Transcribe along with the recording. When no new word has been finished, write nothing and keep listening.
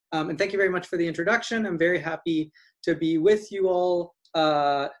And thank you very much for the introduction. I'm very happy to be with you all,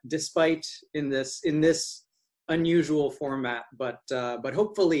 despite in this unusual format. But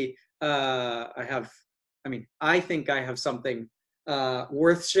hopefully, I think I have something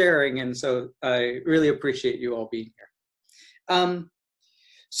worth sharing, and so I really appreciate you all being here.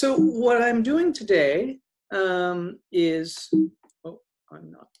 So what I'm doing today is,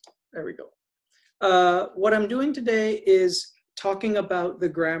 there we go. What I'm doing today is talking about the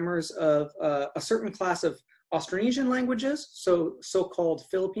grammars of a certain class of Austronesian languages, so-called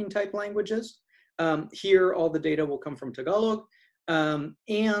Philippine-type languages. Here, all the data will come from Tagalog,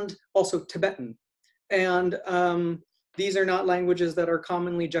 and also Tibetan. And these are not languages that are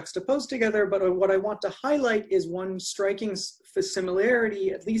commonly juxtaposed together, but what I want to highlight is one striking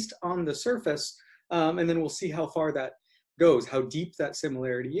similarity, at least on the surface, and then we'll see how far that goes, how deep that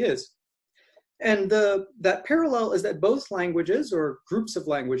similarity is. And that parallel is that both languages, or groups of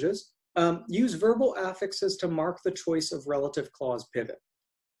languages, use verbal affixes to mark the choice of relative clause pivot.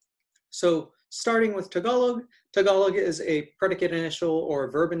 So starting with Tagalog, Tagalog is a predicate initial or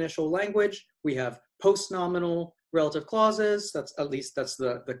verb initial language. We have post-nominal relative clauses. That's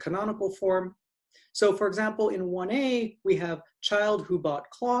the canonical form. So for example, in 1a, we have child who bought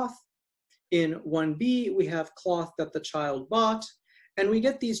cloth. In 1b, we have cloth that the child bought. And we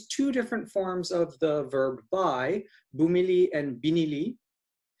get these two different forms of the verb buy, bumili and binili.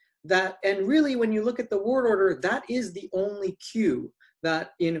 And really, when you look at the word order, that is the only cue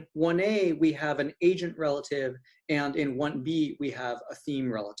that in 1a, we have an agent relative, and in 1b, we have a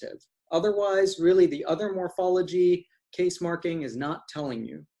theme relative. Otherwise, really, the other morphology case marking is not telling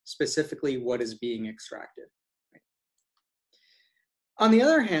you specifically what is being extracted. Right? On the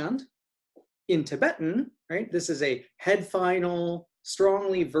other hand, in Tibetan, right, this is a head final,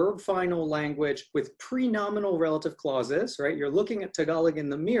 strongly verb final language with pre-nominal relative clauses, right? You're looking at Tagalog in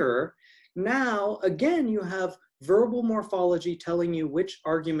the mirror. Now, again, you have verbal morphology telling you which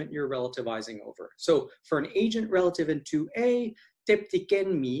argument you're relativizing over. So for an agent relative in 2a,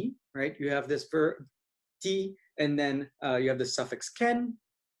 teptiken mi, right? You have this verb ti, and then you have the suffix ken.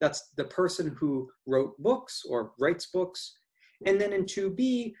 That's the person who wrote books or writes books. And then in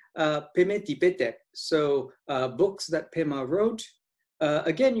 2b, peme tipete, so books that Pema wrote.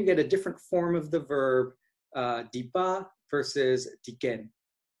 Again, you get a different form of the verb, dipa versus tiken.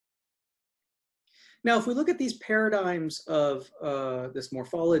 Now, if we look at these paradigms of this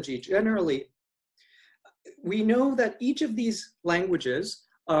morphology generally, we know that each of these languages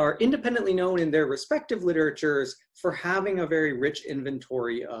are independently known in their respective literatures for having a very rich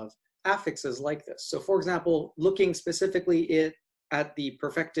inventory of affixes like this. So for example, looking specifically at the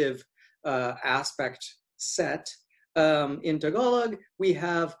perfective aspect set, in Tagalog, we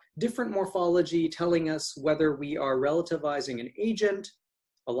have different morphology telling us whether we are relativizing an agent,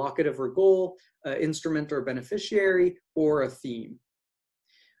 a locative or goal, instrument or beneficiary, or a theme.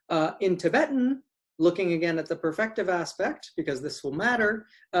 In Tibetan, looking again at the perfective aspect, because this will matter,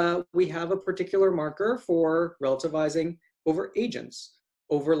 we have a particular marker for relativizing over agents,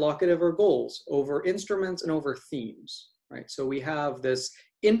 over locative or goals, over instruments, and over themes, right? So we have this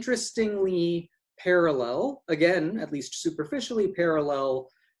interestingly parallel, again, at least superficially parallel,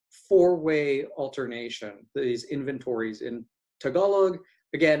 four-way alternation, these inventories in Tagalog,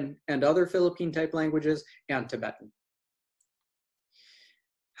 again, and other Philippine-type languages, and Tibetan.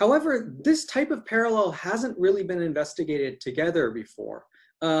 However, this type of parallel hasn't really been investigated together before,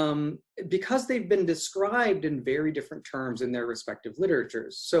 because they've been described in very different terms in their respective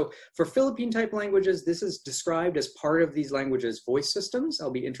literatures. So for Philippine-type languages, this is described as part of these languages' voice systems.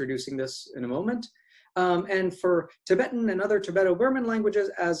 I'll be introducing this in a moment. And for Tibetan and other Tibeto-Burman languages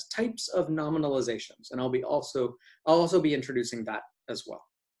as types of nominalizations. And I'll also be introducing that as well.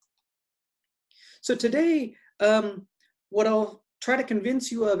 So today, what I'll try to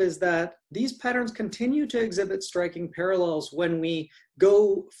convince you of is that these patterns continue to exhibit striking parallels when we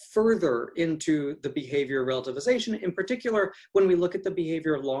go further into the behavior of relativization, in particular, when we look at the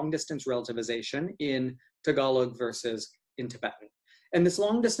behavior of long-distance relativization in Tagalog versus in Tibetan. And this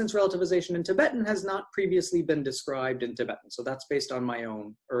long-distance relativization in Tibetan has not previously been described in Tibetan, so that's based on my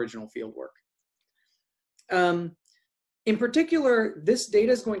own original fieldwork. In particular, this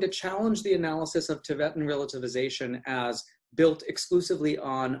data is going to challenge the analysis of Tibetan relativization as built exclusively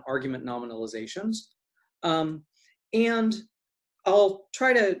on argument nominalizations. And I'll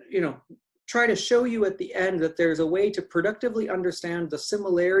try to show you at the end that there's a way to productively understand the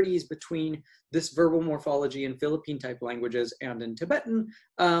similarities between this verbal morphology in Philippine-type languages and in Tibetan,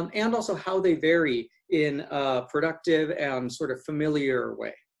 and also how they vary in a productive and sort of familiar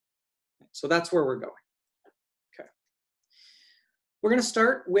way. So that's where we're going. We're going to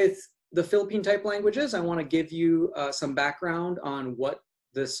start with the Philippine-type languages. I want to give you some background on what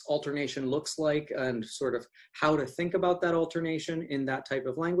this alternation looks like and sort of how to think about that alternation in that type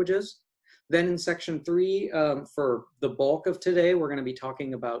of languages. Then in section 3, for the bulk of today, we're going to be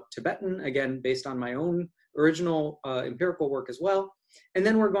talking about Tibetan, again, based on my own original empirical work as well. And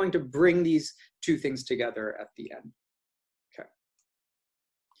then we're going to bring these two things together at the end. Okay.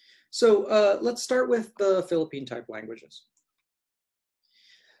 So let's start with the Philippine-type languages.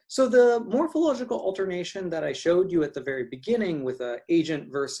 So the morphological alternation that I showed you at the very beginning with agent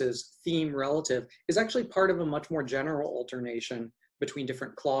versus theme relative is actually part of a much more general alternation between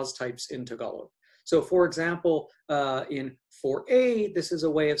different clause types in Tagalog. So for example, in 4a, this is a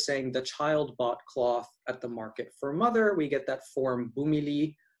way of saying the child bought cloth at the market for mother. We get that form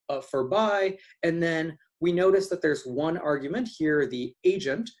bumili for buy. And then we notice that there's one argument here, the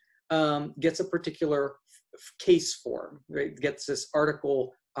agent gets a particular case form, right? Gets this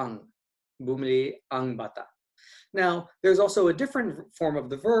article ang, bumili ang bata. Now, there's also a different form of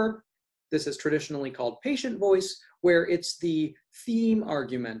the verb. This is traditionally called patient voice, where it's the theme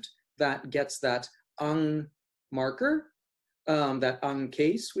argument that gets that ang marker, that ang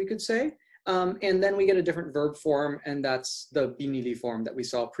case, we could say. And then we get a different verb form, and that's the binili form that we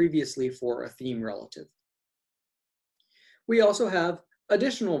saw previously for a theme relative. We also have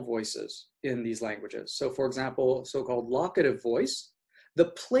additional voices in these languages. So for example, so-called locative voice.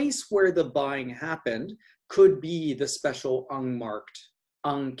 The place where the buying happened could be the special ang-marked,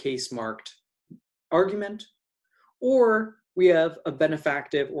 ang-case-marked argument, or we have a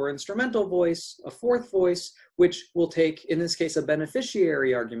benefactive or instrumental voice, a fourth voice, which will take, in this case, a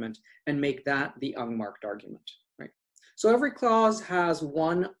beneficiary argument and make that the ang-marked argument, right? So every clause has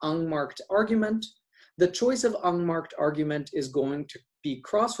one ang-marked argument. The choice of ang-marked argument is going to be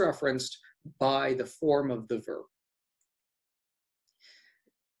cross-referenced by the form of the verb.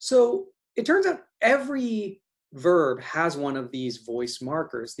 So it turns out every verb has one of these voice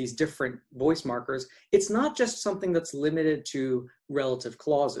markers, these different voice markers. It's not just something that's limited to relative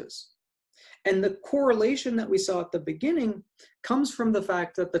clauses. And the correlation that we saw at the beginning comes from the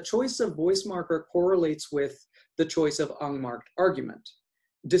fact that the choice of voice marker correlates with the choice of ang-marked argument.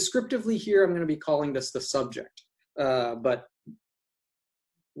 Descriptively here, I'm going to be calling this the subject, but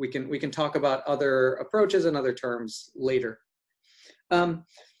we can talk about other approaches and other terms later.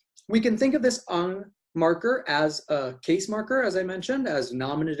 We can think of this ang marker as a case marker, as I mentioned, as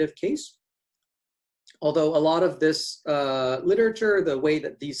nominative case. Although a lot of this literature, the way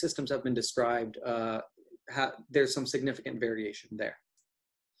that these systems have been described, there's some significant variation there.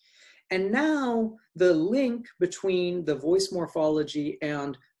 And now the link between the voice morphology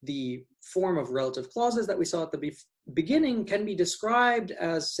and the form of relative clauses that we saw at the beginning can be described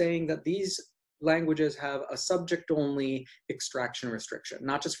as saying that these languages have a subject-only extraction restriction,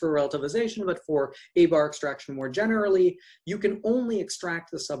 not just for relativization, but for A-bar extraction more generally. You can only extract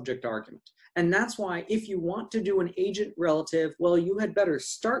the subject argument. And that's why if you want to do an agent relative, well, you had better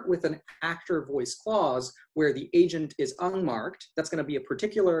start with an actor voice clause where the agent is ang-marked. That's going to be a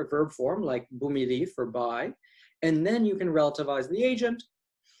particular verb form like bumili for buy. And then you can relativize the agent.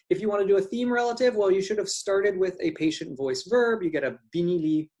 If you want to do a theme relative, well, you should have started with a patient voice verb. You get a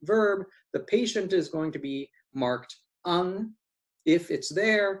binili verb. The patient is going to be marked ang if it's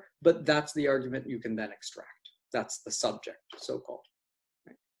there, but that's the argument you can then extract. That's the subject, so-called.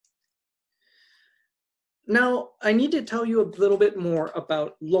 Right. Now, I need to tell you a little bit more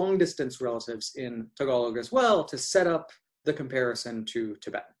about long-distance relatives in Tagalog as well to set up the comparison to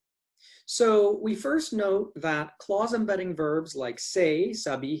Tibetan. So we first note that clause embedding verbs like say,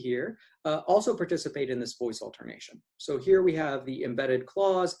 sabi here, also participate in this voice alternation. So here we have the embedded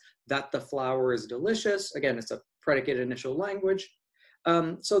clause that the flower is delicious. Again, it's a predicate initial language.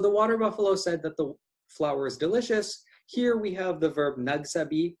 So the water buffalo said that the flower is delicious. Here we have the verb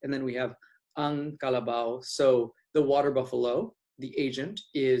nagsabi, and then we have ang kalabaw. So the water buffalo, the agent,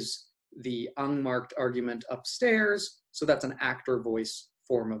 is the ang-marked argument upstairs. So that's an actor voice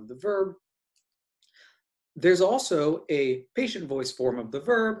form of the verb. There's also a patient voice form of the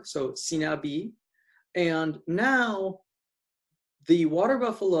verb, so sinabi. And now the water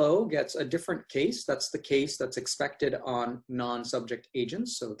buffalo gets a different case. That's the case that's expected on non-subject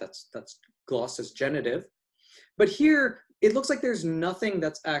agents. So that's glossus genitive. But here it looks like there's nothing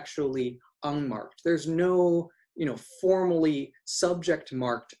that's actually unmarked. There's no, formally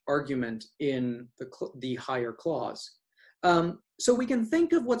subject-marked argument in the higher clause. So we can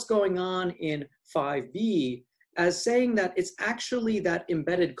think of what's going on in 5b as saying that it's actually that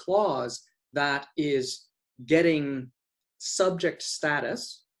embedded clause that is getting subject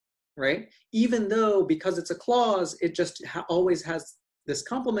status, right? Even though, because it's a clause, it just always has this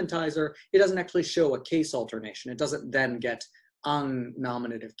complementizer, it doesn't actually show a case alternation. It doesn't then get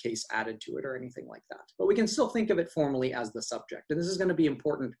nominative case added to it or anything like that. But we can still think of it formally as the subject. And this is going to be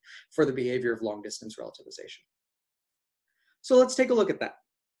important for the behavior of long distance relativization. So let's take a look at that.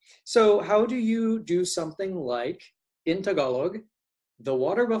 So how do you do something like, in Tagalog, the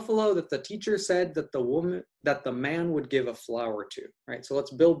water buffalo that the teacher said that the man would give a flower to, right? So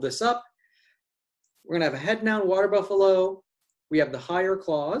let's build this up. We're gonna have a head noun, water buffalo. We have the higher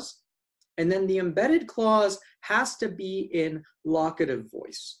clause, and then the embedded clause has to be in locative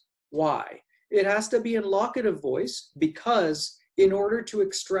voice. Why? It has to be in locative voice because in order to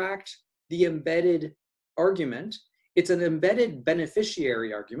extract the embedded argument, it's an embedded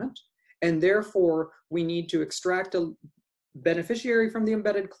beneficiary argument, and therefore we need to extract a beneficiary from the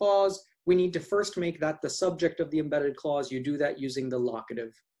embedded clause. We need to first make that the subject of the embedded clause. You do that using the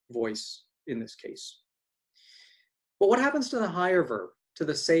locative voice in this case. But what happens to the higher verb, to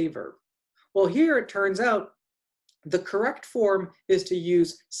the say verb? Well, here it turns out the correct form is to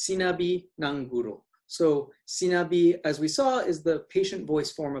use sinabi ng guro. So sinabi, as we saw, is the patient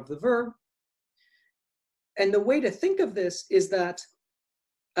voice form of the verb. And the way to think of this is that,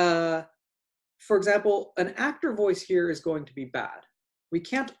 for example, an actor voice here is going to be bad. We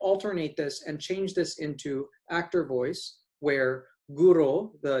can't alternate this and change this into actor voice where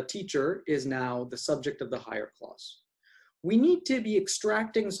guro, the teacher, is now the subject of the higher clause. We need to be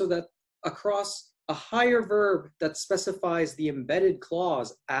extracting so that across a higher verb that specifies the embedded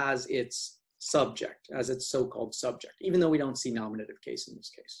clause as its subject, as its so-called subject, even though we don't see nominative case in this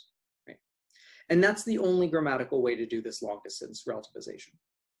case, right? And that's the only grammatical way to do this long distance relativization.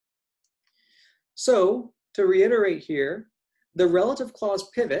 So to reiterate here, the relative clause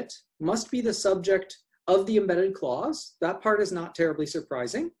pivot must be the subject of the embedded clause. That part is not terribly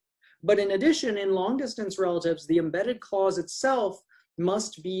surprising. But in addition, in long distance relatives, the embedded clause itself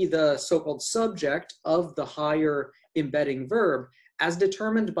must be the so-called subject of the higher embedding verb as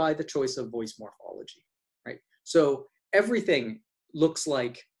determined by the choice of voice morphology, right? So everything looks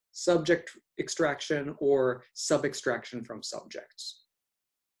like subject extraction or sub-extraction from subjects,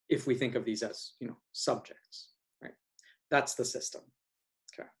 if we think of these as, subjects, right? That's the system,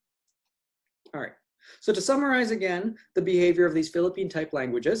 okay. All right. So to summarize again, the behavior of these Philippine-type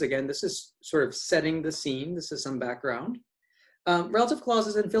languages, again, this is sort of setting the scene. This is some background. Relative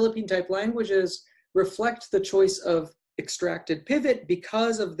clauses in Philippine-type languages reflect the choice of extracted pivot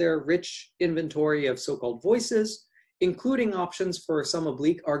because of their rich inventory of so-called voices, including options for some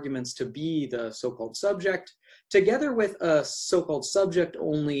oblique arguments to be the so-called subject, together with a so-called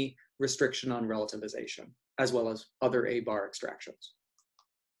subject-only restriction on relativization, as well as other A-bar extractions.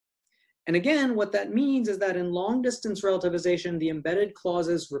 And again, what that means is that in long-distance relativization, the embedded clause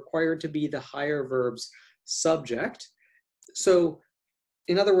is required to be the higher verb's subject. So,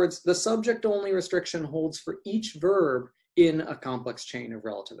 in other words, the subject-only restriction holds for each verb in a complex chain of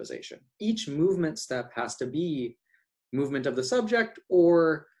relativization. Each movement step has to be movement of the subject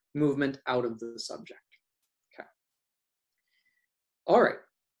or movement out of the subject. Okay. All right,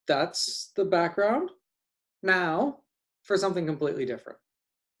 that's the background. Now, for something completely different.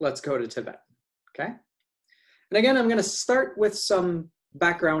 Let's go to Tibetan, okay? And again, I'm gonna start with some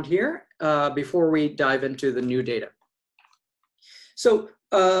background here before we dive into the new data. So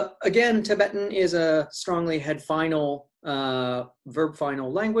again, Tibetan is a strongly head final, verb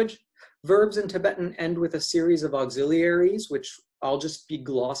final language. Verbs in Tibetan end with a series of auxiliaries, which I'll just be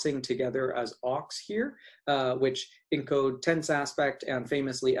glossing together as aux here, which encode tense aspect and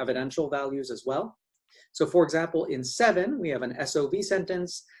famously evidential values as well. So for example, in 7, we have an SOV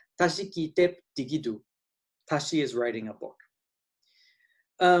sentence, Tashi kitep digidu. Tashi is writing a book.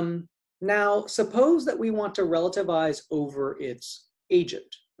 Now, suppose that we want to relativize over its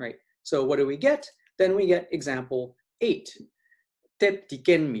agent, right? So what do we get? Then we get example 8, tep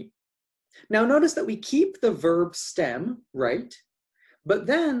dikenmi. Now notice that we keep the verb stem, right? But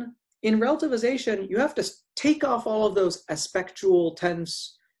then in relativization, you have to take off all of those aspectual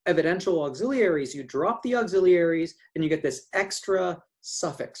tense evidential auxiliaries. You drop the auxiliaries and you get this extra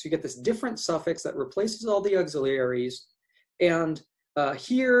suffix. You get this different suffix that replaces all the auxiliaries. And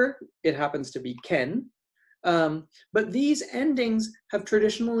here it happens to be ken. But these endings have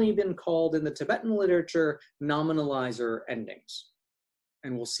traditionally been called in the Tibetan literature nominalizer endings.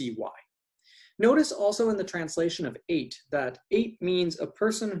 And we'll see why. Notice also in the translation of 8 that 8 means a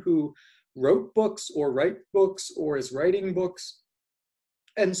person who wrote books or is writing books.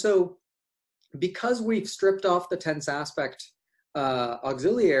 And so because we've stripped off the tense aspect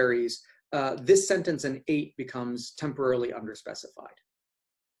auxiliaries, this sentence in 8 becomes temporarily underspecified.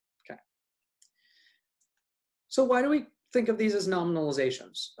 So why do we think of these as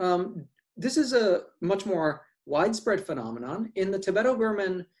nominalizations? This is a much more widespread phenomenon. In the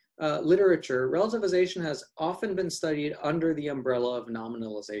Tibeto-Burman literature, relativization has often been studied under the umbrella of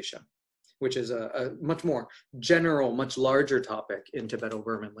nominalization, which is a much more general, much larger topic in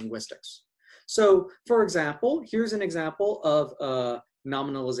Tibeto-Burman linguistics. So, for example, here's an example of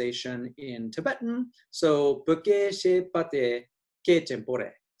nominalization in Tibetan. So, "Buke she pate ke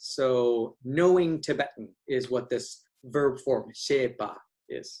tempore." So, knowing Tibetan is what this verb form, shepa,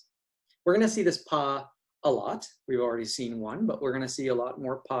 is. We're going to see this pa a lot. We've already seen one, but we're going to see a lot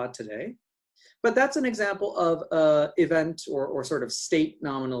more pa today. But that's an example of event or sort of state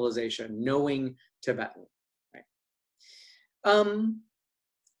nominalization, knowing Tibetan. Right?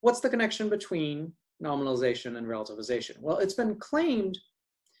 What's the connection between nominalization and relativization? Well, it's been claimed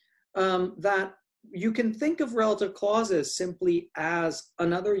that you can think of relative clauses simply as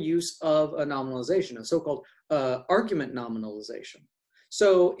another use of a nominalization, a so-called argument nominalization.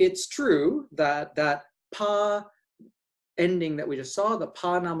 So it's true that that pa ending that we just saw, the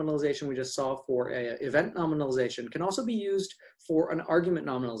pa nominalization we just saw for an event nominalization, can also be used for an argument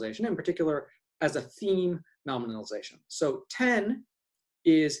nominalization, in particular as a theme nominalization. So 10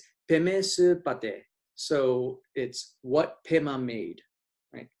 is peme se pate. So it's what Pema made,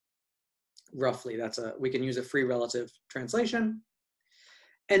 right? Roughly, we can use a free relative translation.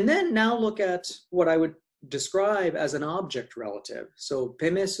 And then now look at what I would describe as an object relative. So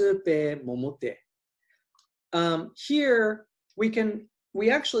peme se pe momote. Here we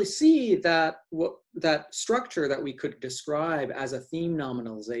actually see that that structure that we could describe as a theme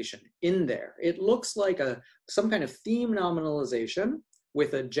nominalization in there. It looks like some kind of theme nominalization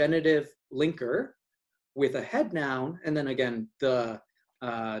with a genitive linker, with a head noun, and then again the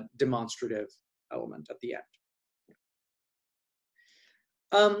demonstrative element at the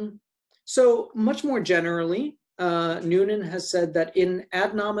end. So much more generally, Noonan has said that in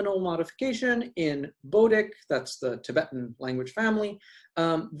ad nominal modification in Bodic, that's the Tibetan language family,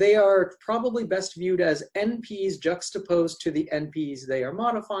 they are probably best viewed as NPs juxtaposed to the NPs they are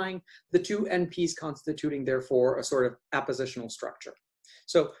modifying, the two NPs constituting therefore a sort of appositional structure.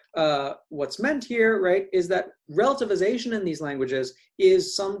 So what's meant here, right, is that relativization in these languages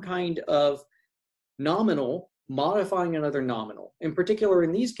is some kind of nominal modifying another nominal. In particular,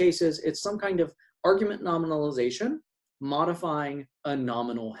 in these cases, it's some kind of argument nominalization modifying a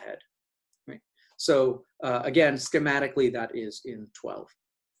nominal head. Right? So again, schematically, that is in 12.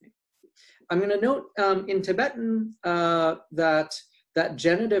 I'm going to note in Tibetan that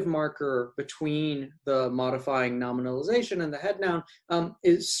genitive marker between the modifying nominalization and the head noun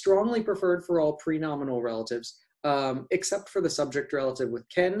is strongly preferred for all pre-nominal relatives, except for the subject relative with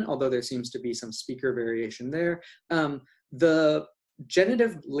ken, although there seems to be some speaker variation there. The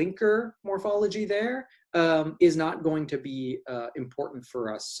genitive linker morphology there is not going to be important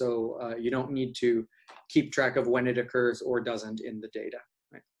for us, so you don't need to keep track of when it occurs or doesn't in the data.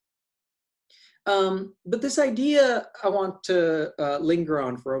 But this idea I want to linger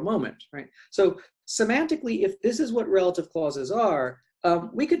on for a moment, right? So semantically, if this is what relative clauses are,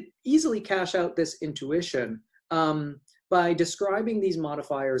 we could easily cash out this intuition by describing these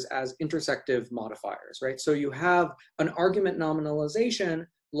modifiers as intersective modifiers, right? So you have an argument nominalization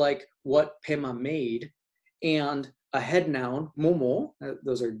like what Pema made, and a head noun, momo,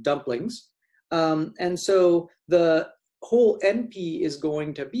 those are dumplings. And so the whole NP is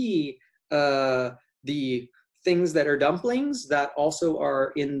going to be the things that are dumplings that also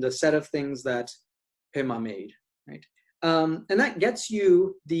are in the set of things that Pema made, right? And that gets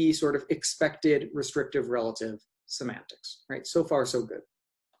you the sort of expected restrictive relative semantics, right? So far, so good.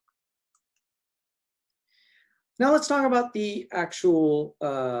 Now let's talk about the actual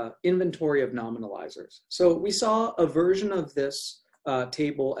inventory of nominalizers. So we saw a version of this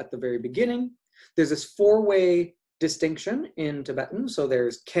table at the very beginning. There's this four-way distinction in Tibetan. So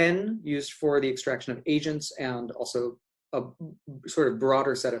there's ken, used for the extraction of agents and also a sort of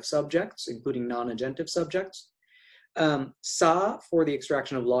broader set of subjects, including non-agentive subjects. Sa for the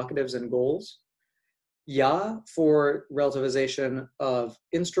extraction of locatives and goals. Ya for relativization of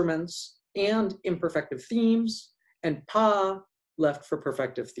instruments and imperfective themes. And pa left for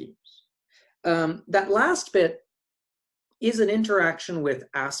perfective themes. That last bit is an interaction with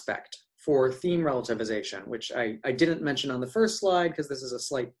aspect for theme relativization, which I didn't mention on the first slide because this is a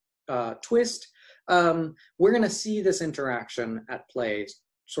slight twist. We're going to see this interaction at play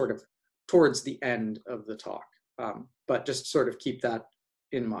sort of towards the end of the talk, but just sort of keep that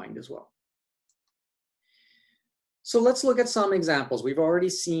in mind as well. So let's look at some examples. We've already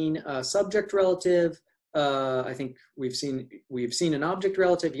seen a subject relative. I think we've seen an object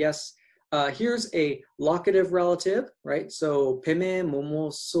relative, yes. Here's a locative relative, right? So peme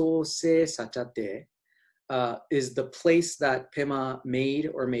momo so se sachate is the place that Pema made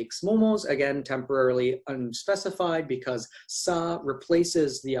or makes momos, again, temporarily unspecified because sa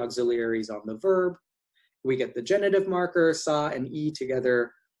replaces the auxiliaries on the verb. We get the genitive marker, sa and e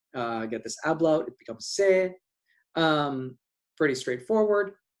together get this ablaut, it becomes se. Pretty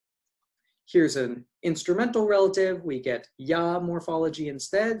straightforward. Here's an instrumental relative. We get ya morphology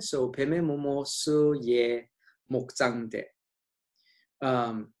instead. So peme momo su ye mokzangde.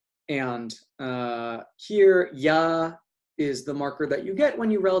 And here ya is the marker that you get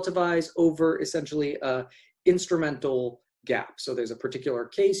when you relativize over essentially a instrumental gap. So there's a particular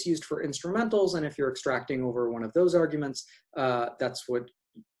case used for instrumentals, and if you're extracting over one of those arguments, that's what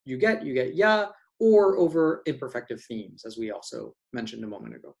you get. You get ya, or over imperfective themes, as we also mentioned a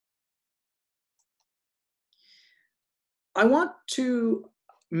moment ago. I want to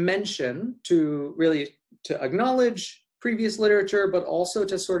mention, to acknowledge previous literature, but also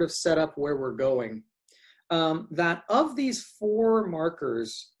to sort of set up where we're going, that of these 4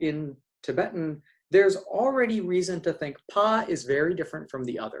 markers in Tibetan, there's already reason to think pa is very different from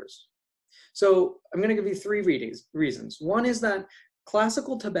the others. So I'm going to give you 3 reasons. One is that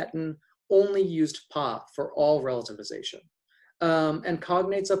classical Tibetan only used pa for all relativization. And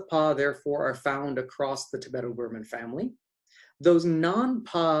cognates of pa, therefore, are found across the Tibeto-Burman family. Those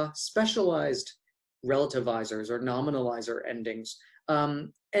non-pa specialized relativizers or nominalizer endings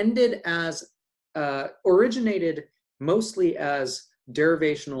originated mostly as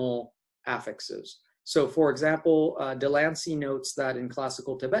derivational affixes. So for example, DeLancey notes that in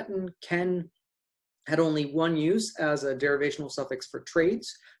classical Tibetan, ken had only one use as a derivational suffix for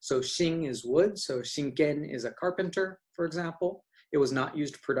trades. So xing is wood, so xingken is a carpenter, for example. It was not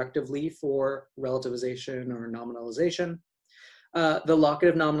used productively for relativization or nominalization. The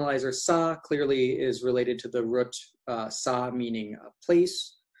locative nominalizer sa clearly is related to the root sa, meaning a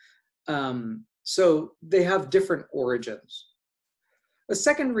place. So they have different origins. The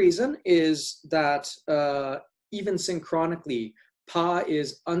second reason is that even synchronically, pa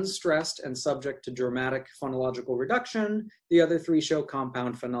is unstressed and subject to dramatic phonological reduction. The other 3 show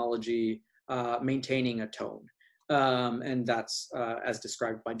compound phonology, maintaining a tone. And that's as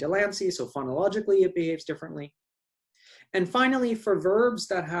described by DeLancey, so phonologically it behaves differently. And finally, for verbs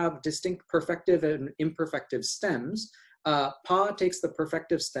that have distinct perfective and imperfective stems, pa takes the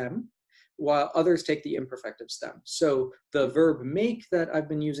perfective stem, while others take the imperfective stem. So the verb make that I've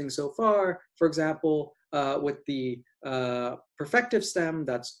been using so far, for example, with the perfective stem,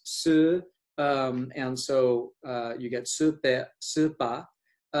 that's su, and so you get supe, supa.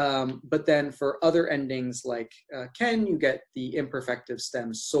 But then for other endings like ken, you get the imperfective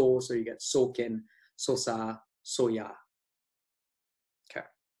stem so you get sokin, sosa, soya. Okay.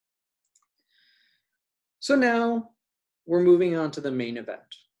 So now we're moving on to the main event,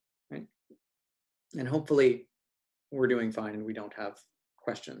 right? And hopefully we're doing fine and we don't have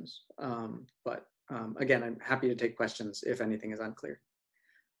questions. But again, I'm happy to take questions if anything is unclear.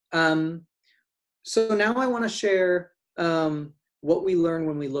 So now I want to share what we learn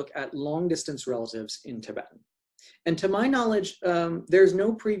when we look at long distance relatives in Tibetan. And to my knowledge, there's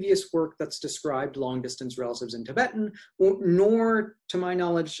no previous work that's described long distance relatives in Tibetan, nor to my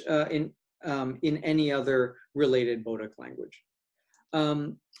knowledge in any other related Bodic language.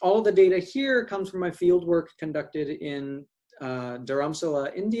 All the data here comes from my field work conducted in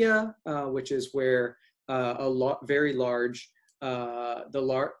Dharamsala, India, which is where very large, the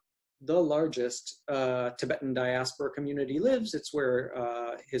largest Tibetan diaspora community lives. It's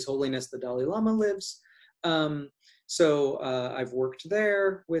where His Holiness the Dalai Lama lives. So I've worked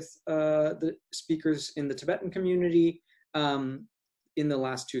there with the speakers in the Tibetan community in the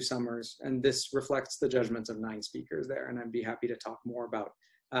last 2 summers, and this reflects the judgments of 9 speakers there, and I'd be happy to talk more about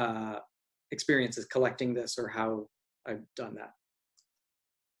experiences collecting this or how I've done that.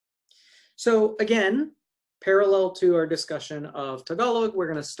 So again, parallel to our discussion of Tagalog, we're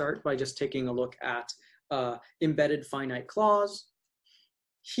going to start by just taking a look at embedded finite clause.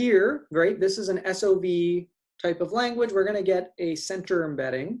 Here, right, this is an SOV type of language. We're going to get a center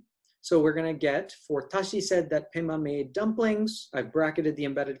embedding. So we're going to get, for Tashi said that Pema made dumplings, I've bracketed the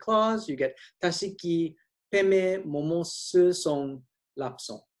embedded clause, you get Tashiki Peme momosu song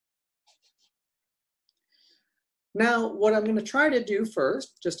lapsong. Now, what I'm going to try to do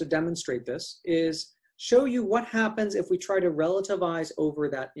first, just to demonstrate this, is show you what happens if we try to relativize over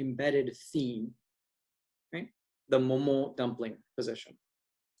that embedded theme, right? The momo dumpling position.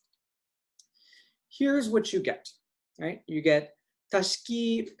 Here's what you get, right? You get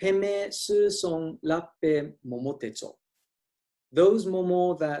Tashiki peme su song lappe momotecho. those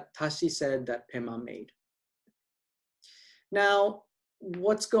momo that Tashi said that Pema made. Now,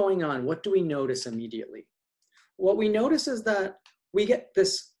 what's going on? What do we notice immediately? What we notice is that we get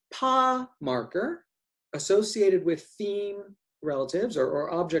this pa marker associated with theme relatives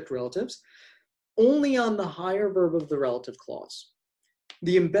or object relatives only on the higher verb of the relative clause.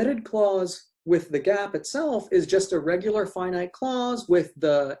 The embedded clause with the gap itself is just a regular finite clause with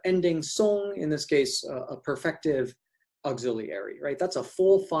the ending song, in this case, a perfective auxiliary, right? That's a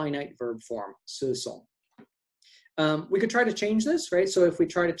full finite verb form, se song. We could try to change this, right? So if we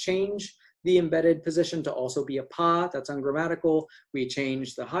try to change the embedded position to also be a pa, that's ungrammatical. We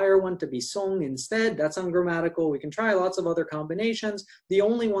change the higher one to be song instead, that's ungrammatical. We can try lots of other combinations. The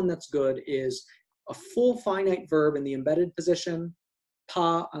only one that's good is a full finite verb in the embedded position,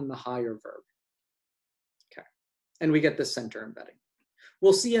 pa on the higher verb. Okay, and we get the center embedding.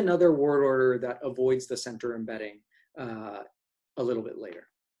 We'll see another word order that avoids the center embedding a little bit later.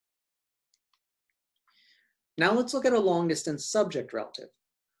 Now let's look at a long distance subject relative.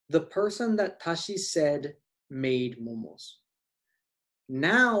 The person that Tashi said made momos.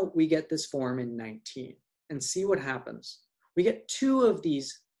 Now we get this form in 19 and see what happens. We get two of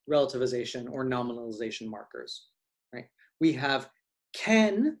these relativization or nominalization markers, right? We have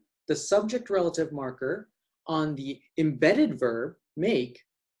ken, the subject relative marker on the embedded verb make,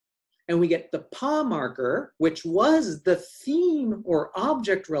 and we get the pa marker, which was the theme or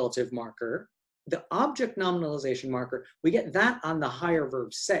object relative marker, the object nominalization marker, we get that on the higher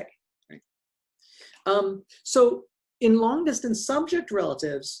verb say. Right? So in long distance subject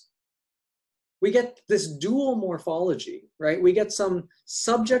relatives, we get this dual morphology, right? We get some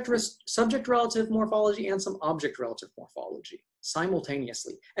subject relative morphology and some object relative morphology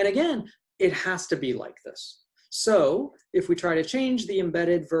simultaneously. And again, it has to be like this. So if we try to change the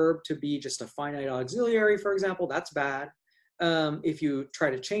embedded verb to be just a finite auxiliary, for example, that's bad. If you try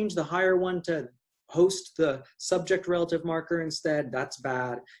to change the higher one to host the subject relative marker instead, that's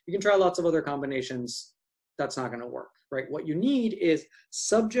bad. You can try lots of other combinations. That's not going to work, right? What you need is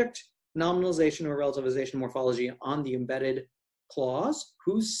subject nominalization or relativization morphology on the embedded clause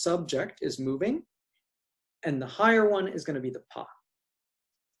whose subject is moving, and the higher one is going to be the pa.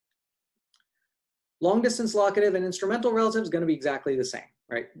 Long distance locative and instrumental relative is going to be exactly the same,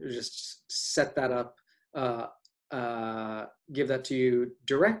 right? You just set that up, give that to you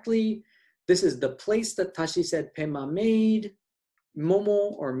directly. This is the place that Tashi said Pema made,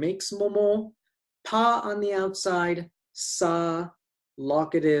 momo or makes momo, pa on the outside, sa,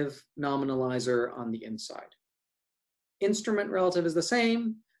 locative nominalizer on the inside. Instrument relative is the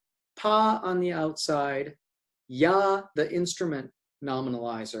same, pa on the outside, ya, the instrument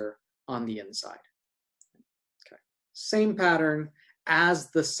nominalizer on the inside. Okay, same pattern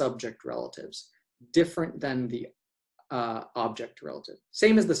as the subject relatives, different than the object relative.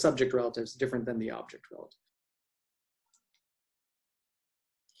 Same as the subject relatives, different than the object relative.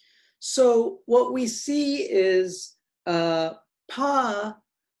 So what we see is pa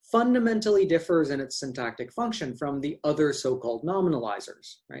fundamentally differs in its syntactic function from the other so-called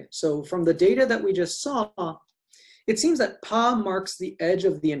nominalizers, right? So from the data that we just saw, it seems that pa marks the edge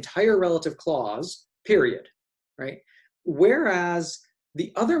of the entire relative clause, period, right? Whereas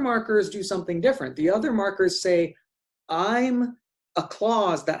the other markers do something different. The other markers say, I'm a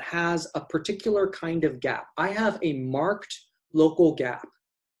clause that has a particular kind of gap. I have a marked local gap.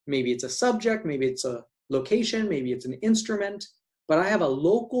 Maybe it's a subject, maybe it's a location, maybe it's an instrument, but I have a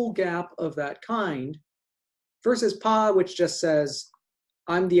local gap of that kind versus pa, which just says,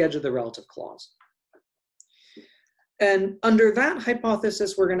 I'm the edge of the relative clause. And under that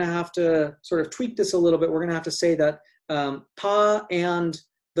hypothesis, we're going to have to sort of tweak this a little bit. We're going to have to say that pa and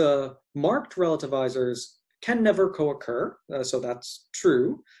the marked relativizers can never co-occur, so that's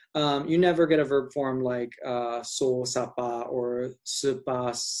true. You never get a verb form like so, sapa, or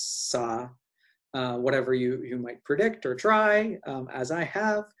supa, sa, whatever you might predict or try, as I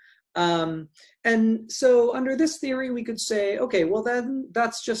have. And so under this theory, we could say, okay, well then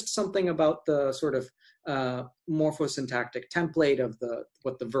that's just something about the sort of morphosyntactic template of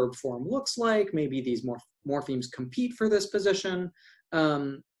what the verb form looks like. Maybe these morphemes compete for this position.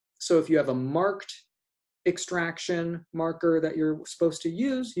 So if you have a marked extraction marker that you're supposed to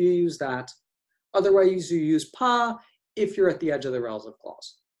use, you use that. Otherwise, you use pa if you're at the edge of the relative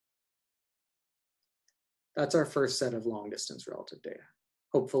clause. That's our first set of long distance relative data.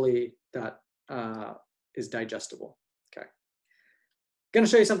 Hopefully that is digestible. Okay. Going to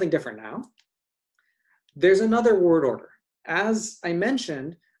show you something different now. There's another word order. As I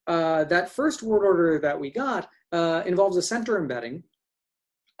mentioned, that first word order that we got involves a center embedding.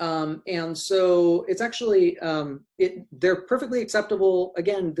 And so it's actually, they're perfectly acceptable.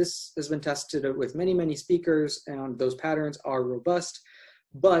 Again, this has been tested with many, many speakers, and those patterns are robust.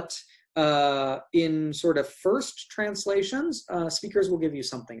 But in sort of first translations, speakers will give you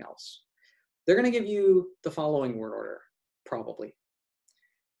something else. They're going to give you the following word order, probably.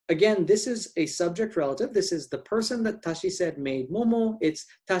 Again, this is a subject relative. This is the person that Tashi said made momo. It's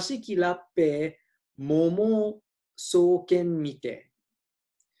tashi kirappe momo soken mite.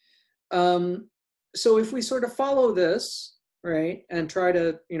 So if we sort of follow this, right, and try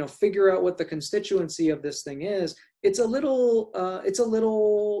to, you know, figure out what the constituency of this thing is, it's a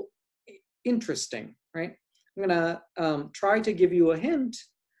little interesting, right? I'm gonna try to give you a hint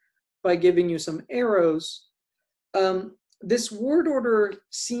by giving you some arrows. This word order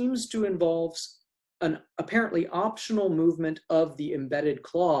seems to involve an apparently optional movement of the embedded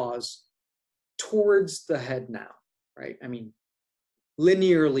clause towards the head noun, right? I mean,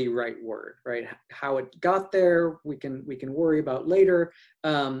 linearly right word, right? How it got there, we can worry about later,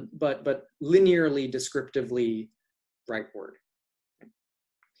 but linearly, descriptively right word.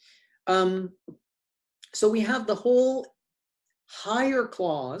 So we have the whole higher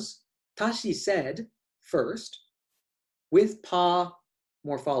clause, Tashi said, first, with pa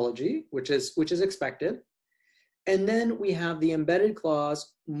morphology, which is expected. And then we have the embedded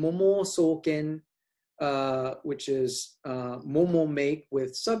clause, momo soken, which is momo make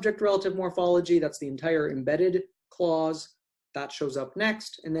with subject relative morphology. That's the entire embedded clause. That shows up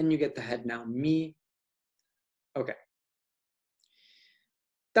next. And then you get the head noun mi. Okay.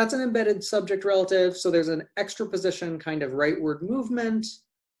 That's an embedded subject relative. So there's an extra position kind of right word movement,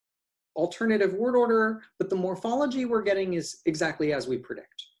 alternative word order, but the morphology we're getting is exactly as we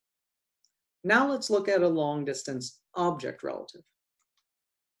predict. Now let's look at a long distance object relative.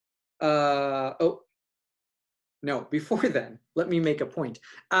 Oh, no, before then, let me make a point.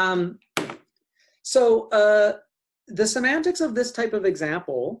 So the semantics of this type of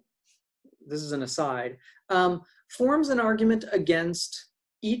example, this is an aside, forms an argument against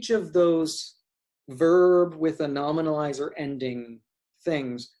each of those verb with a nominalizer ending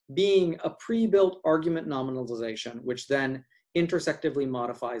things being a pre-built argument nominalization, which then intersectively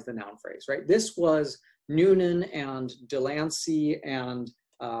modifies the noun phrase, right? This was Noonan and DeLancey, and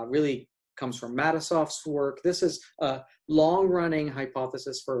really comes from Matisoff's work. This is a long-running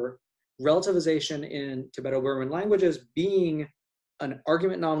hypothesis for relativization in Tibeto-Burman languages being an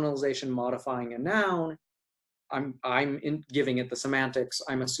argument nominalization modifying a noun. I'm giving it the semantics.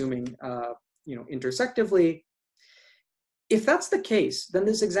 I'm assuming, you know, intersectively. If that's the case, then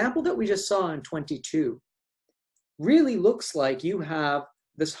this example that we just saw in 22 really looks like you have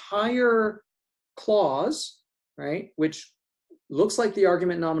this higher clause, right, which looks like the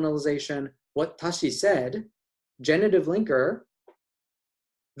argument nominalization, what Tashi said, genitive linker,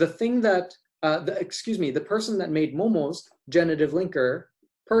 the thing that, the person that made momos, genitive linker,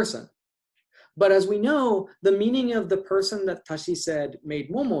 person. But as we know, the meaning of the person that Tashi said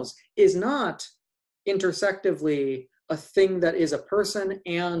made momos is not intersectively a thing that is a person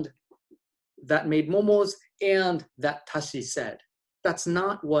and that made momos and that Tashi said. That's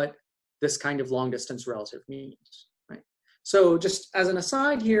not what this kind of long distance relative means, right? So just as an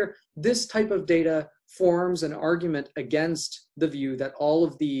aside here, this type of data forms an argument against the view that all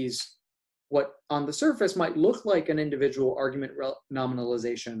of these, what on the surface might look like an individual argument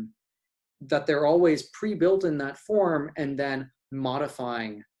nominalization, that they're always pre-built in that form and then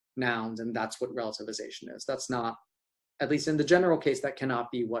modifying nouns, and that's what relativization is. That's not, at least in the general case, that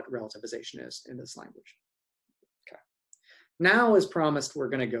cannot be what relativization is in this language. Okay. Now, as promised, we're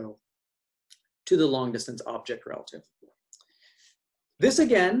going to go to the long distance object relative. This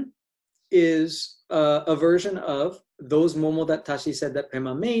again is a version of those momo that Tashi said that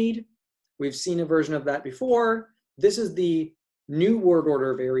Pema made. We've seen a version of that before. This is the new word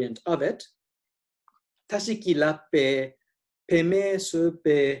order variant of it. Tashiki lappe peme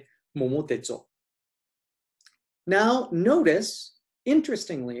supe momotetsu. Now notice,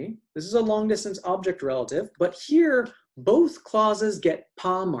 interestingly, this is a long distance object relative, but here both clauses get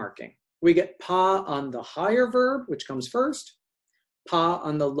pa marking. We get pa on the higher verb, which comes first, pa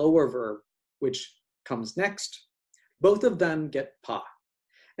on the lower verb, which comes next. Both of them get pa.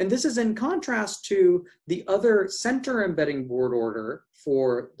 And this is in contrast to the other center embedding word order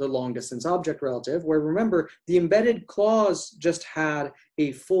for the long distance object relative, where remember, the embedded clause just had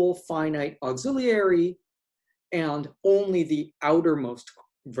a full finite auxiliary and only the outermost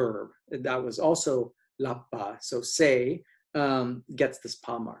verb. That was also lappa, so say, gets this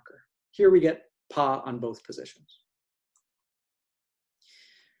pa marker. Here we get pa on both positions.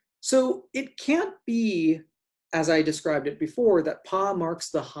 So it can't be as I described it before, that pa marks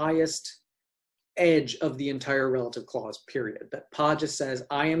the highest edge of the entire relative clause, period. That pa just says,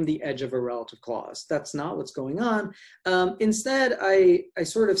 I am the edge of a relative clause. That's not what's going on. Instead, I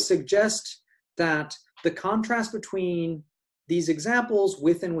sort of suggest that the contrast between these examples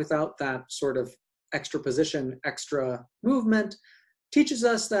with and without that sort of extra position, extra movement, teaches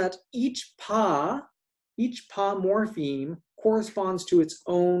us that each pa morpheme corresponds to its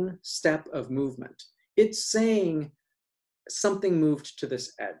own step of movement. It's saying something moved to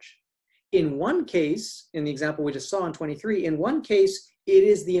this edge. In one case, in the example we just saw in 23, in one case, it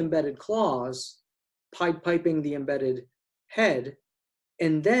is the embedded clause piping the embedded head,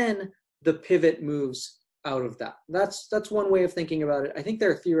 and then the pivot moves out of that. That's one way of thinking about it. I think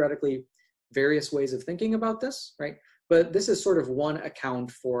there are theoretically various ways of thinking about this, right? But this is sort of one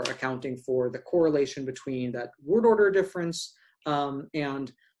account for accounting for the correlation between that word order difference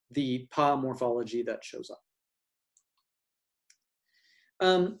and the pa morphology that shows up.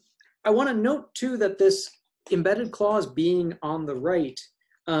 I want to note too that this embedded clause being on the right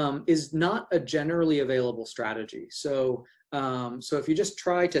is not a generally available strategy. So if you just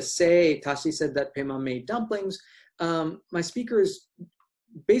try to say, Tashi said that Pema made dumplings, my speakers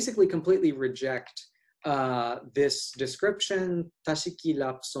basically completely reject this description, Tashiki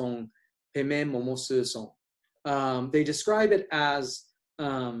lapsong, Peme momosu son. They describe it as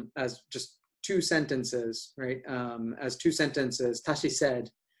just two sentences, right? As two sentences, Tashi said,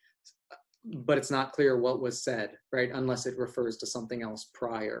 but it's not clear what was said, right? Unless it refers to something else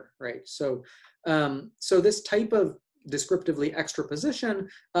prior, right? So this type of descriptively extraposition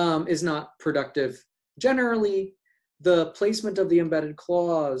is not productive. Generally, the placement of the embedded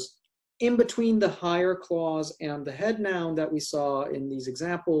clause in between the higher clause and the head noun that we saw in these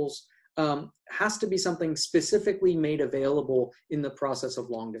examples has to be something specifically made available in the process of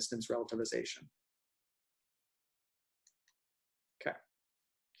long distance relativization. Okay.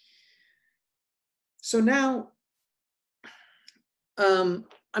 So now I'm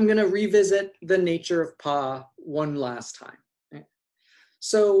going to revisit the nature of pa one last time. Right?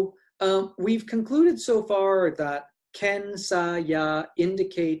 So we've concluded so far that ken, sa, ya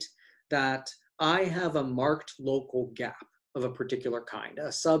indicate that I have a marked local gap of a particular kind,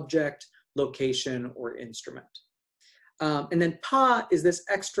 a subject, location, or instrument. And then pa is this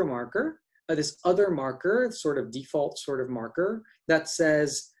extra marker, this other marker, sort of default sort of marker that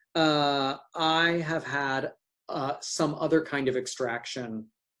says, I have had some other kind of extraction,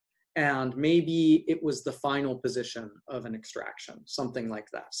 and maybe it was the final position of an extraction, something like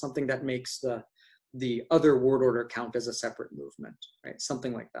that, something that makes the other word order count as a separate movement, right?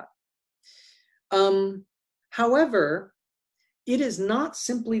 Something like that. However, it is not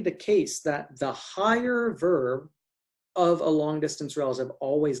simply the case that the higher verb of a long distance relative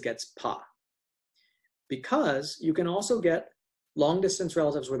always gets pa, because you can also get long distance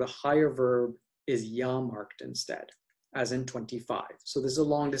relatives where the higher verb is ya marked instead, as in 25. So this is a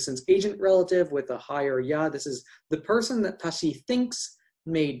long distance agent relative with a higher ya. This is the person that Tashi thinks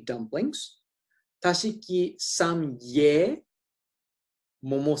made dumplings. Tashiki sam ye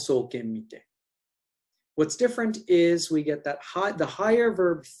momosoke mite. What's different is we get that the higher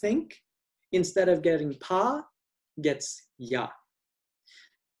verb think, instead of getting pa, gets ya.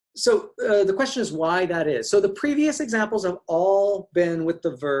 So the question is why that is. So the previous examples have all been with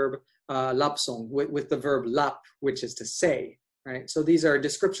the verb lapsong, with the verb lap, which is to say, right? So these are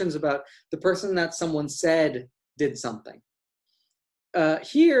descriptions about the person that someone said did something.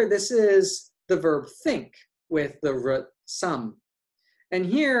 Here, this is the verb think with the root sam. And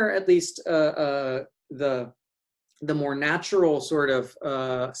here, at least the more natural sort of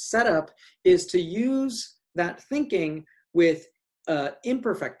setup is to use that thinking with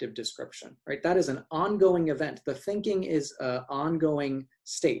imperfective description, right? That is an ongoing event. The thinking is an ongoing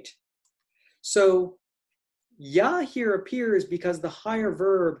state. So ya here appears because the higher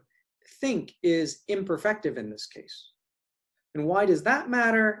verb think is imperfective in this case. And why does that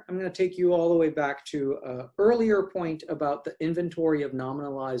matter? I'm going to take you all the way back to an earlier point about the inventory of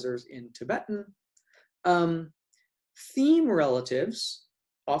nominalizers in Tibetan. Theme relatives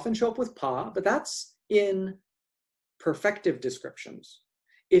often show up with pa, but that's in perfective descriptions.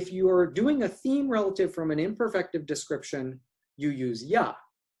 If you are doing a theme relative from an imperfective description, you use ya,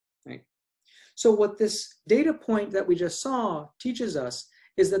 right? So what this data point that we just saw teaches us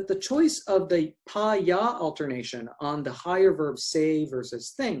is that the choice of the pa-ya alternation on the higher verb say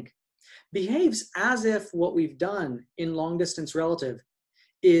versus think behaves as if what we've done in long distance relative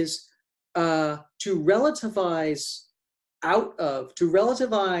is to relativize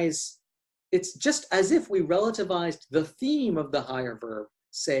it's just as if we relativized the theme of the higher verb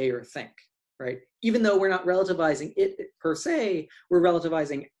say or think, right? Even though we're not relativizing it per se, we're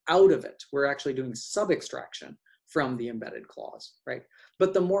relativizing out of it. We're actually doing sub-extraction from the embedded clause, right?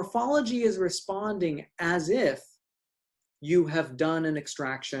 But the morphology is responding as if you have done an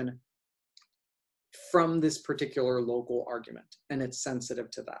extraction from this particular local argument, and it's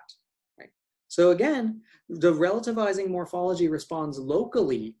sensitive to that, right? So again, the relativizing morphology responds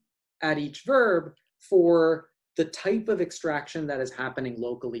locally at each verb for the type of extraction that is happening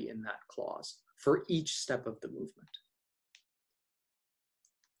locally in that clause for each step of the movement.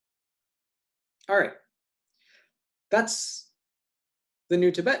 All right, that's the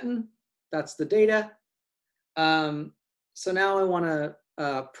New Tibetan, that's the data. So now I want to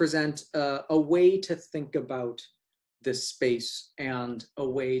present a way to think about this space and a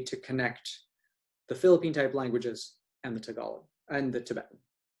way to connect the Philippine-type languages and the Tagalog and the Tibetan.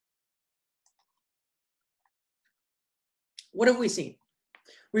 What have we seen?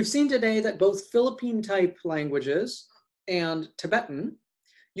 We've seen today that both Philippine-type languages and Tibetan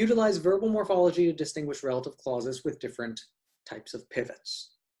utilize verbal morphology to distinguish relative clauses with different types of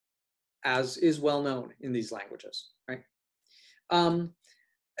pivots, as is well known in these languages, right?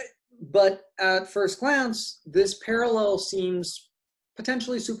 But at first glance, this parallel seems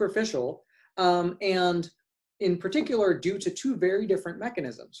potentially superficial, and in particular due to two very different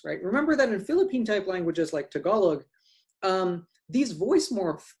mechanisms, right? Remember that in Philippine-type languages like Tagalog, these voice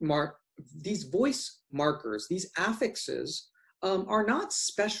markers, these affixes, are not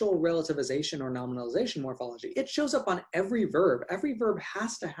special relativization or nominalization morphology. It shows up on every verb. Every verb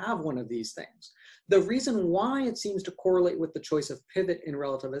has to have one of these things. The reason why it seems to correlate with the choice of pivot in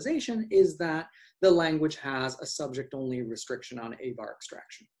relativization is that the language has a subject-only restriction on a-bar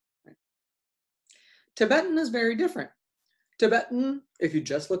extraction. Right? Tibetan is very different. Tibetan, if you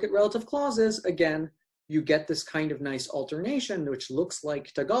just look at relative clauses, again, you get this kind of nice alternation, which looks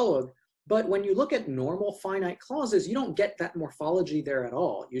like Tagalog. But when you look at normal finite clauses, you don't get that morphology there at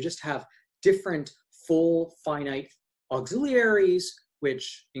all. You just have different full finite auxiliaries,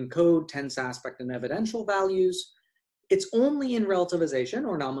 which encode tense, aspect, and evidential values. It's only in relativization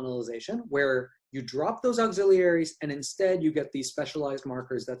or nominalization where you drop those auxiliaries and instead you get these specialized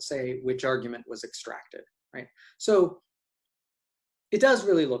markers that say which argument was extracted, right? So it does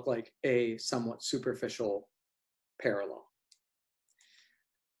really look like a somewhat superficial parallel.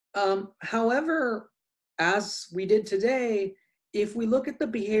 However, as we did today, if we look at the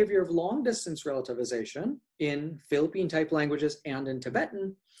behavior of long-distance relativization in Philippine-type languages and in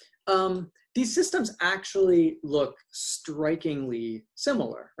Tibetan, these systems actually look strikingly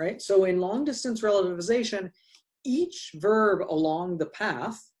similar, right? So in long-distance relativization, each verb along the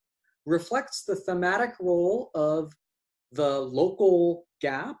path reflects the thematic role of the local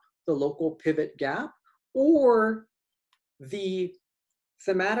gap, the local pivot gap, or the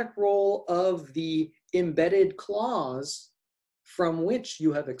thematic role of the embedded clause from which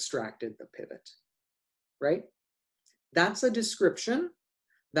you have extracted the pivot, right? That's a description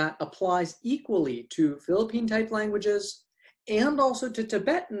that applies equally to Philippine-type languages and also to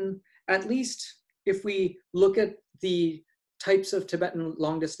Tibetan, at least if we look at the types of Tibetan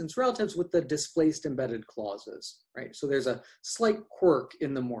long-distance relatives with the displaced embedded clauses, right? So there's a slight quirk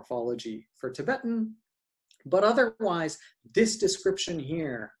in the morphology for Tibetan, but otherwise, this description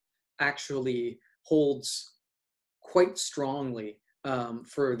here actually holds quite strongly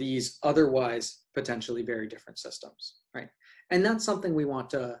for these otherwise potentially very different systems, right? And that's something we want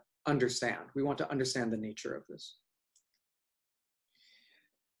to understand. We want to understand the nature of this.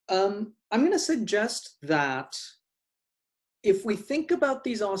 I'm going to suggest that if we think about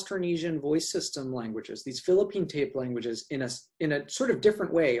these Austronesian voice system languages, these Philippine-type languages in a sort of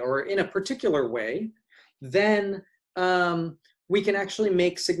different way or in a particular way, then we can actually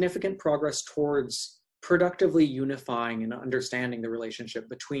make significant progress towards productively unifying and understanding the relationship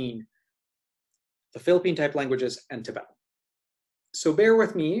between the Philippine-type languages and Tibetan. So bear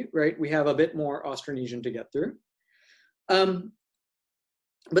with me, right? We have a bit more Austronesian to get through.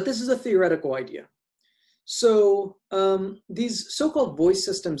 But this is a theoretical idea. So these so-called voice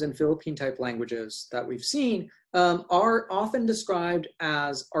systems in Philippine-type languages that we've seen are often described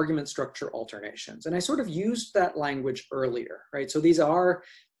as argument structure alternations. And I sort of used that language earlier, right? So these are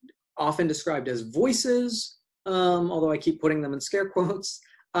often described as voices, although I keep putting them in scare quotes.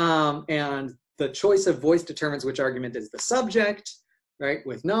 And the choice of voice determines which argument is the subject, right?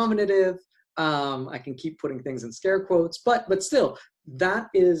 With nominative. I can keep putting things in scare quotes, but still, that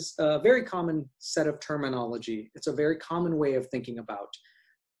is a very common set of terminology. It's a very common way of thinking about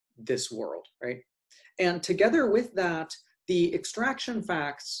this world, right? And together with that, the extraction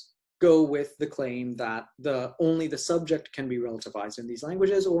facts go with the claim that only the subject can be relativized in these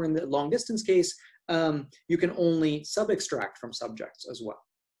languages, or in the long distance case, you can only sub-extract from subjects as well.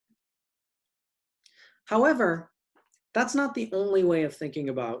 However, that's not the only way of thinking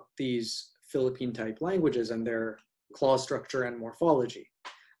about these Philippine-type languages and their clause structure and morphology.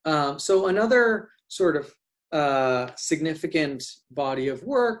 So another sort of significant body of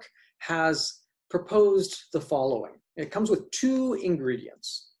work has proposed the following. It comes with two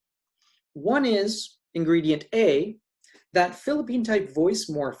ingredients. One is ingredient A, that Philippine-type voice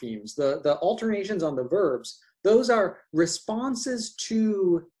morphemes, the alternations on the verbs, those are responses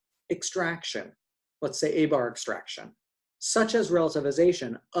to extraction, let's say A-bar extraction, such as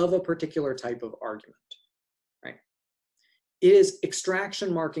relativization of a particular type of argument, right? It is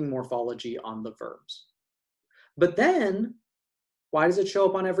extraction marking morphology on the verbs. But then, why does it show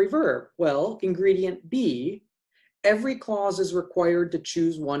up on every verb? Well, ingredient B, every clause is required to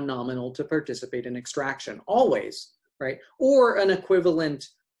choose one nominal to participate in extraction, always, right? Or an equivalent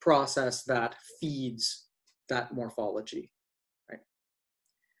process that feeds that morphology, right?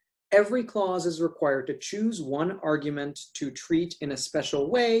 Every clause is required to choose one argument to treat in a special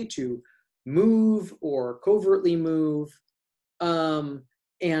way, to move or covertly move,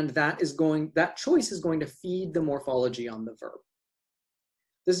 and that choice is going to feed the morphology on the verb.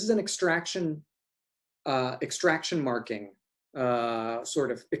 This is an extraction marking,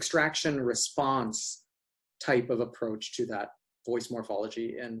 sort of extraction response type of approach to that voice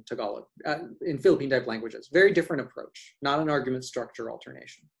morphology in Tagalog, in Philippine-type languages. Very different approach, not an argument structure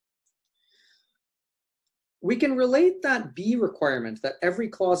alternation. We can relate that B requirement, that every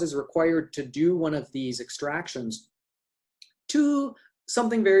clause is required to do one of these extractions, to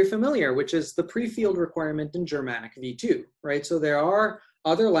something very familiar, which is the pre-field requirement in Germanic V2, right? So there are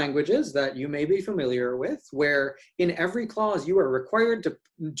other languages that you may be familiar with where in every clause you are required to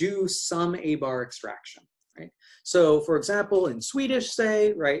do some A-bar extraction, right? So for example, in Swedish,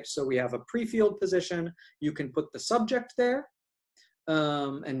 say, right, so we have a pre-field position, you can put the subject there,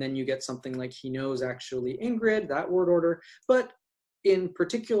 and then you get something like he knows actually Ingrid, that word order. But in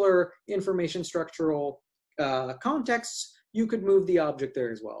particular information structural contexts, you could move the object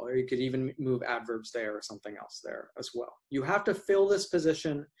there as well, or you could even move adverbs there or something else there as well. You have to fill this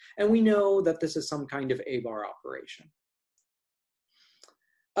position, and we know that this is some kind of A-bar operation.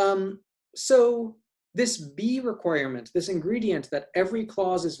 So this B requirement, this ingredient that every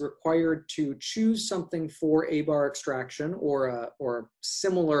clause is required to choose something for A-bar extraction or a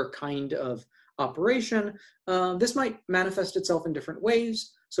similar kind of operation, this might manifest itself in different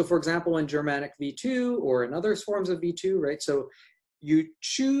ways. So for example, in Germanic V2 or in other forms of V2, right? So you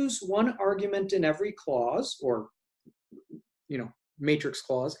choose one argument in every clause, or, you know, matrix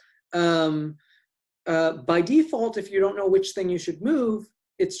clause. By default, if you don't know which thing you should move,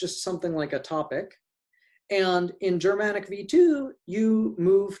 it's just something like a topic. And in Germanic V2, you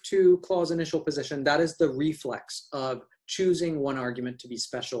move to clause initial position. That is the reflex of choosing one argument to be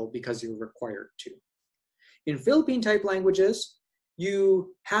special because you're required to. In Philippine-type languages,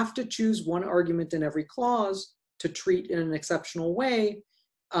 you have to choose one argument in every clause to treat in an exceptional way.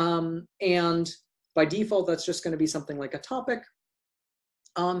 And by default, that's just going to be something like a topic.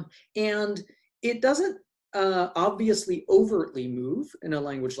 And it doesn't obviously overtly move in a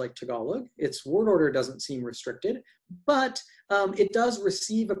language like Tagalog. Its word order doesn't seem restricted, but it does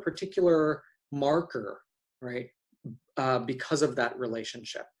receive a particular marker, right, because of that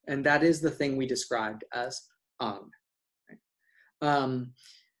relationship. And that is the thing we described as ang. Right?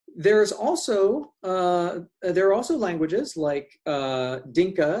 There are also languages like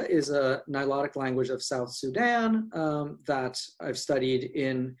Dinka is a Nilotic language of South Sudan that I've studied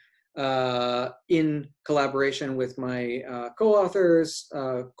in collaboration with my co-authors,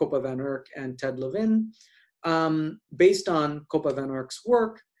 Kopa Van Urk and Ted Levin, based on Kopa Van Urk's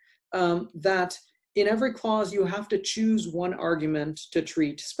work, that in every clause you have to choose one argument to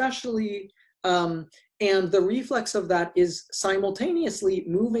treat specially, and the reflex of that is simultaneously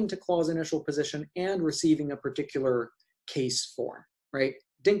moving to clause initial position and receiving a particular case form, right?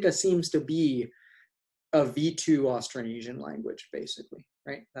 Dinka seems to be a V2 Austronesian language, basically,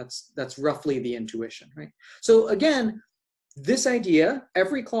 right? That's roughly the intuition, right? So again, this idea,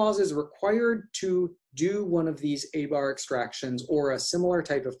 every clause is required to do one of these A-bar extractions or a similar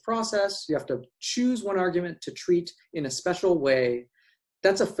type of process. You have to choose one argument to treat in a special way.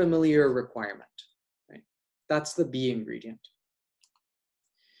 That's a familiar requirement, right? That's the B ingredient.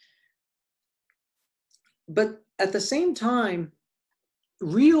 But at the same time,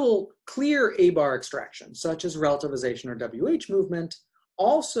 real clear A-bar extraction, such as relativization or WH movement,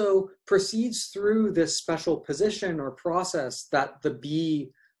 also proceeds through this special position or process that the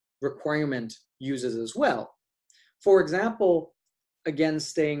B requirement uses as well. For example, again,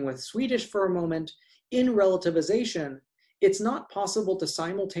 staying with Swedish for a moment, in relativization, it's not possible to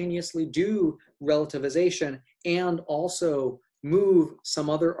simultaneously do relativization and also move some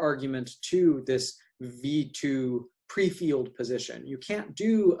other argument to this V2 prefield position. You can't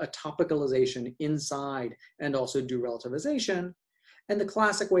do a topicalization inside and also do relativization. And the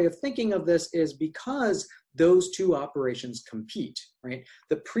classic way of thinking of this is because those two operations compete, right?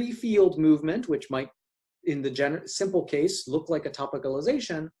 The prefield movement, which might in the simple case look like a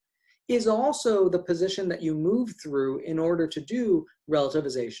topicalization, is also the position that you move through in order to do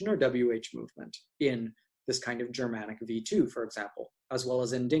relativization or WH movement in this kind of Germanic V2, for example, as well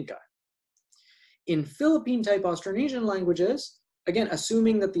as in Dinka. In Philippine-type Austronesian languages, again,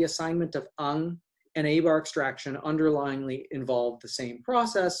 assuming that the assignment of ang and a-bar extraction underlyingly involve the same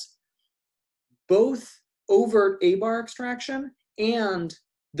process, both overt a-bar extraction and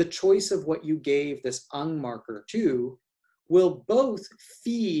the choice of what you gave this ang marker to will both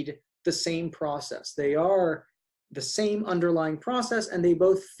feed the same process. They are the same underlying process, and they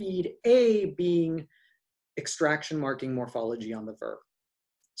both feed A being extraction marking morphology on the verb.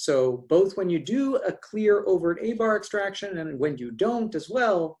 So both when you do a clear overt a-bar extraction and when you don't as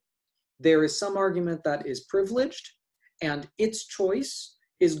well, there is some argument that is privileged, and its choice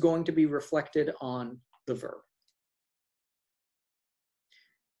is going to be reflected on the verb.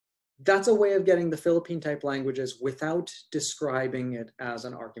 That's a way of getting the Philippine-type languages without describing it as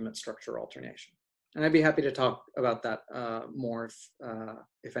an argument structure alternation. And I'd be happy to talk about that more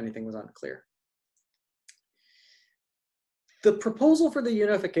if anything was unclear. The proposal for the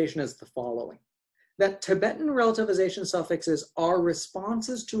unification is the following: that Tibetan relativization suffixes are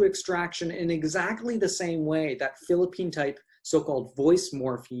responses to extraction in exactly the same way that Philippine-type so-called voice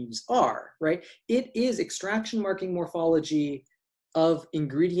morphemes are, right? It is extraction marking morphology of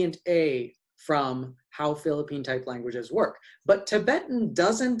ingredient A from how Philippine-type languages work. But Tibetan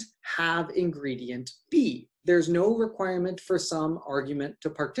doesn't have ingredient B. There's no requirement for some argument to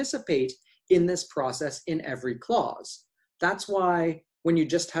participate in this process in every clause. That's why when you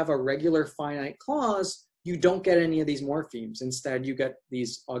just have a regular finite clause, you don't get any of these morphemes. Instead, you get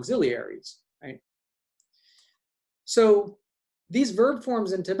these auxiliaries, right? So these verb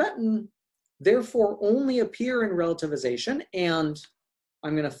forms in Tibetan therefore only appear in relativization, and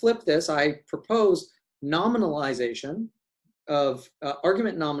I'm going to flip this. I propose nominalization of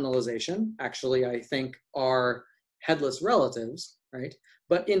argument nominalization, actually, I think are headless relatives, right?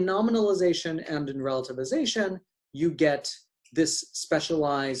 But in nominalization and in relativization, you get this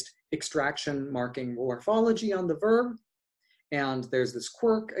specialized extraction marking morphology on the verb. And there's this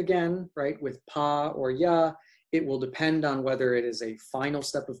quirk again, right, with pa or ya. It will depend on whether it is a final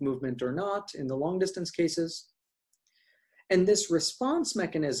step of movement or not in the long distance cases. And this response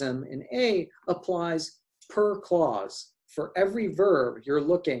mechanism in A applies per clause. For every verb, you're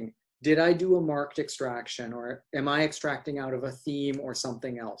looking, did I do a marked extraction, or am I extracting out of a theme or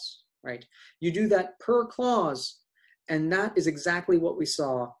something else, right? You do that per clause, and that is exactly what we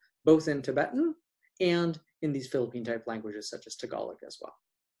saw both in Tibetan and in these Philippine-type languages such as Tagalog as well.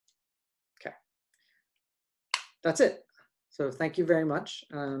 Okay, that's it. So thank you very much.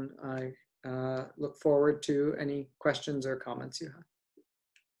 I look forward to any questions or comments you have.